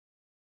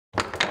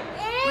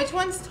which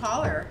one's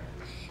taller?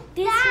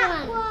 This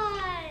one.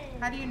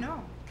 How do you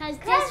know? Because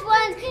this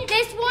one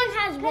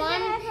has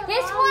one.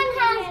 This one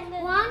has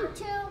 1,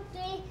 2,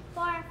 3,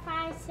 4,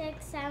 5,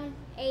 6, 7,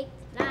 8,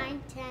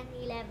 9, 10,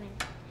 11.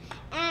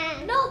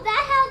 And no,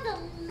 that has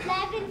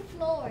 11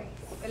 floors.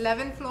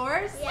 11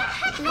 floors? Yeah.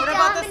 What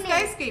about the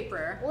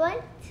skyscraper? 1,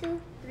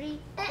 2, 3,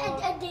 4,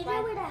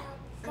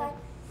 5,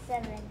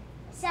 6,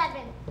 7.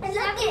 And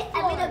look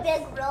at a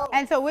big row.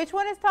 And so which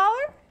one is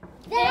taller?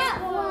 That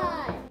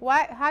one.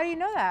 Why? How do you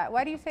know that?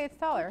 Why do you say it's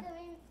taller?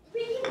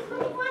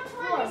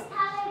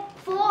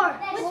 Four.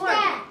 What's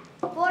that?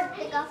 4.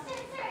 Take off.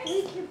 I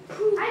need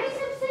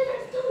some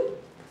scissors too.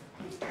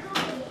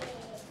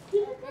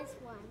 This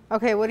one.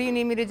 Okay, what do you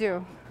need me to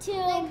do? To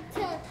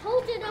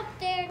hold it up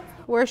there.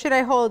 Where should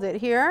I hold it?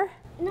 Here?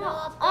 No,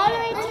 all the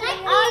way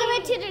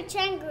to the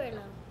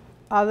triangular.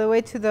 All the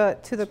way to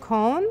the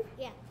cone?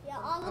 Yeah. Yeah,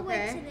 all the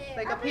way to there.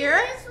 Like up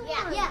here?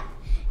 Yeah. Yeah.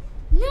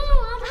 No,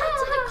 all the way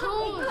to the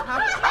cone. A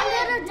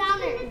little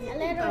downer. A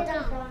little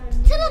down.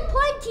 To the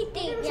pointy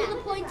thing. Yeah. To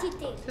the pointy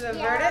thing. To the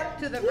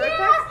vertex? To the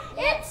vertex?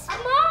 Yeah, it's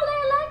smaller.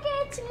 Look,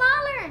 it's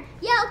smaller.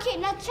 Yeah, okay,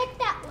 now check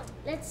that one.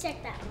 Let's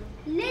check that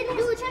one.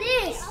 Let's do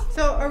this.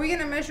 So are we going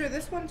to measure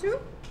this one too?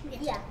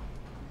 Yeah.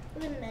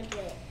 We're going to measure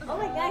it. Oh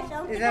my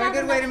gosh. Is that a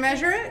good way to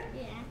measure it?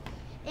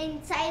 Yeah.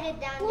 Inside it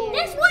down there.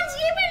 This one's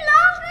even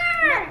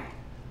longer.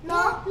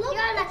 No, look,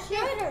 it's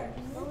shorter.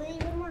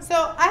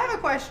 So I have a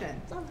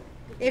question.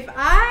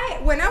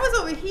 When I was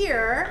over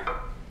here,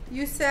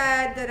 you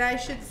said that I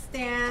should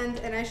stand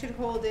and I should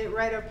hold it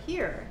right up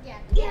here.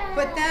 Yeah.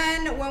 But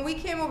then when we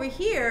came over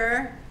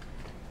here,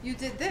 you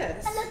did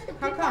this.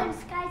 How come?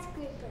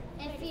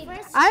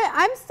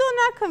 I'm still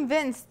not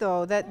convinced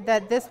though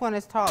that this one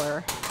is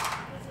taller.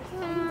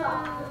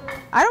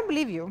 I don't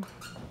believe you.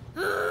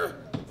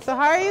 So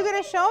how are you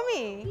going to show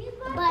me?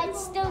 But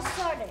it's still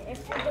shorter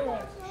if you do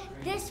it.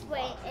 This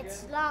way,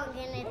 it's long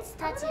and it's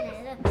touching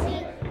it. Look,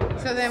 see?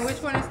 So then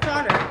which one is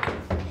taller?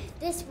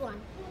 This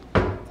one.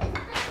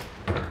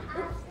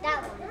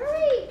 That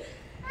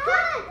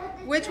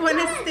one. Which one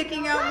is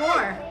sticking out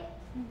more?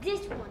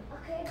 This one.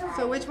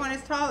 So which one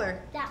is taller?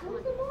 That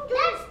one.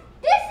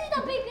 This is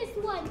the biggest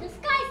one, the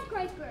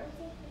skyscraper.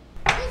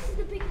 This is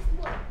the